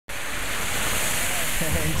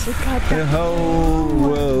hands. We've got the whole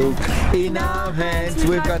world in our hands.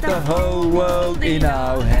 We've got the whole world in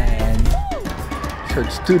our hands. So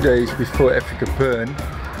it's 2 days before Afrikaburn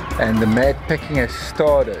and the mad packing has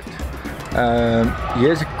started.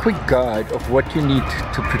 Here's a quick guide of what you need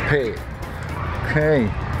to prepare. Okay,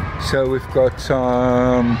 so we've got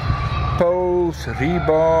some poles,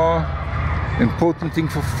 rebar. Important thing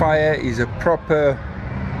for fire is a proper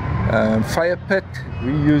fire pit.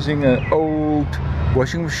 We're using an old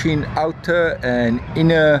washing machine outer and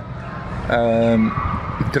inner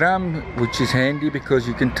drum, which is handy because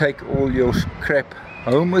you can take all your crap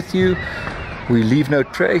home with you. We leave no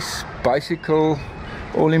trace. Bicycle,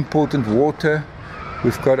 all important water.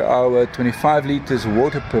 We've got our 25 liters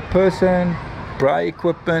water per person, braai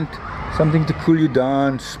equipment, something to cool you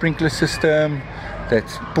down, sprinkler system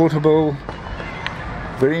that's portable.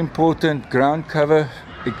 Very important, ground cover.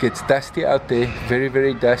 It gets dusty out there, very,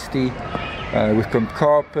 very dusty. We've got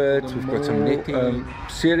carpets, we've got some netting,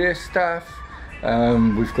 serious stuff.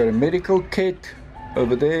 We've got a medical kit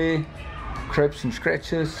over there, scrapes and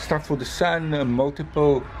scratches, stuff for the sun, a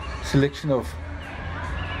multiple selection of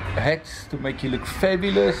hats to make you look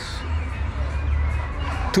fabulous.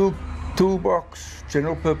 Toolbox,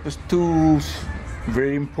 general purpose tools,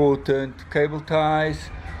 very important. Cable ties,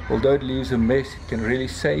 although it leaves a mess, it can really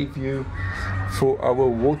save you. For our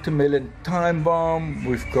watermelon time bomb,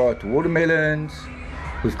 we've got watermelons,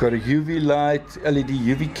 we've got a UV light, LED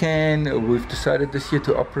UV can. We've decided this year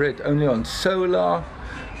to operate only on solar.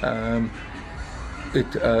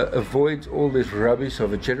 It avoids all this rubbish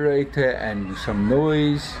of a generator and some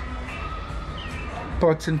noise.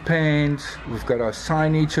 Pots and pans, we've got our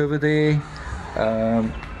signage over there.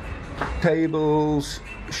 Tables,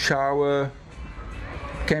 shower,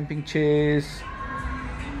 camping chairs,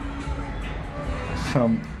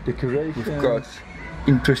 some decorations. We've got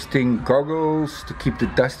interesting goggles to keep the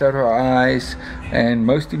dust out of our eyes, and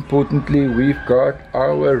most importantly we've got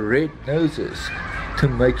our red noses to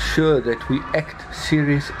make sure that we act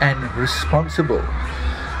serious and responsible.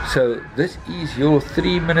 So this is your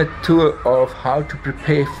 3-minute tour of how to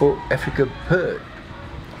prepare for Afrikaburn.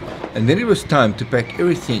 And then it was time to pack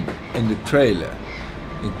everything in the trailer,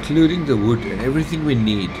 including the wood and everything we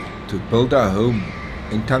need to build our home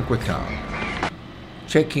in Tankwa Town.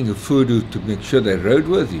 Checking the voodoo to make sure they're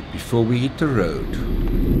roadworthy before we hit the road.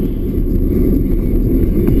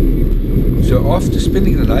 So after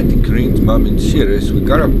spending the night in Kareem's mum in Ceres, we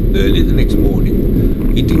got up early the next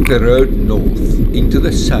morning, hitting the road north into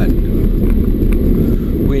the sun.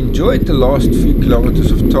 We enjoyed the last few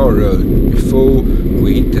kilometers of tar road before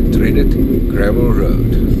we hit the dreaded gravel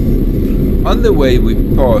road. On the way we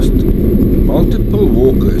passed multiple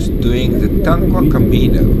walkers doing the Tankwa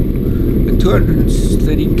Camino, a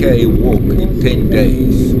 230k walk in 10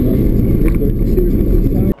 days.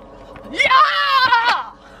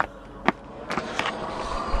 Yeah!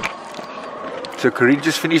 So Kareem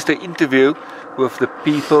just finished the interview with the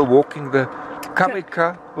people walking the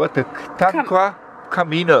Tankwa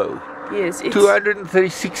Camino. Yes, it's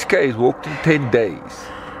 236k's walked in 10 days.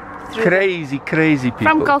 Crazy people.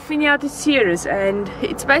 From Calvinia to Ceres, and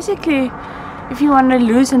it's basically, if you want to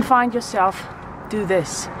lose and find yourself, do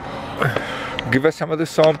this. Give us some of the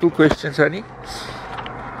sample questions, honey.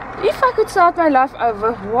 If I could start my life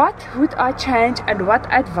over, what would I change and what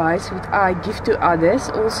advice would I give to others?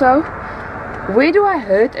 Also, where do I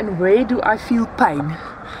hurt and where do I feel pain?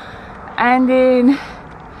 And then,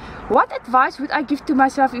 what advice would I give to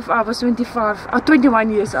myself if I was 25 or 21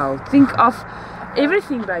 years old? Think of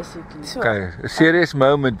everything basically. So, okay, a serious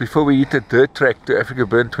moment before we hit the dirt track to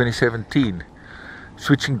Afrikaburn 2017.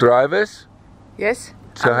 Switching drivers? yes.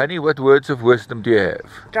 So honey, what words of wisdom do you have?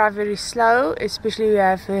 Drive very slow, especially if you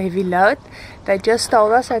have a heavy load. They just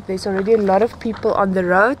told us that there's already a lot of people on the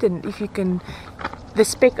road, and if you can, the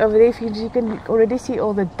speck over there, if you can already see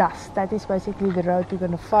all the dust, that is basically the road we're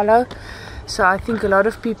going to follow. So I think a lot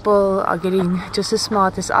of people are getting just as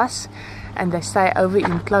smart as us, and they stay over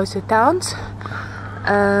in closer towns.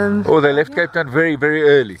 Or they left Cape Town very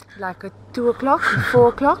early. Like at 2 o'clock, 4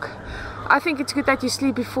 o'clock. I think it's good that you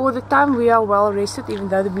sleep before the time. We are well rested, even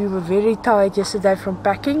though we were very tired yesterday from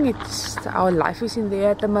packing. It's our life is in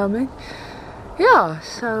there at the moment. Yeah,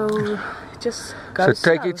 so just go So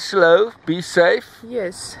slow. take it slow, be safe.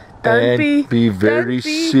 Yes. Be very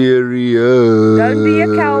serious. Don't be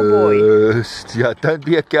a cowboy. Yeah, don't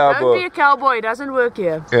be a cowboy. Don't be a cowboy, it doesn't work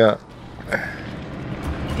here. Yeah.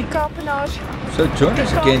 Die carpenage. So join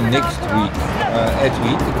us again next week as we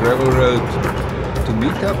hit the gravel road to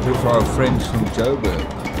meet up with our friends from Joburg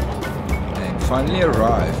and finally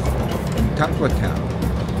arrive in Tankwa Town.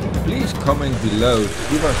 Please comment below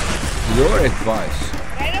to give us your advice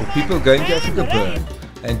for people going to Afrikaburn.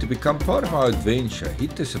 And to become part of our adventure,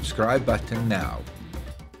 hit the subscribe button now.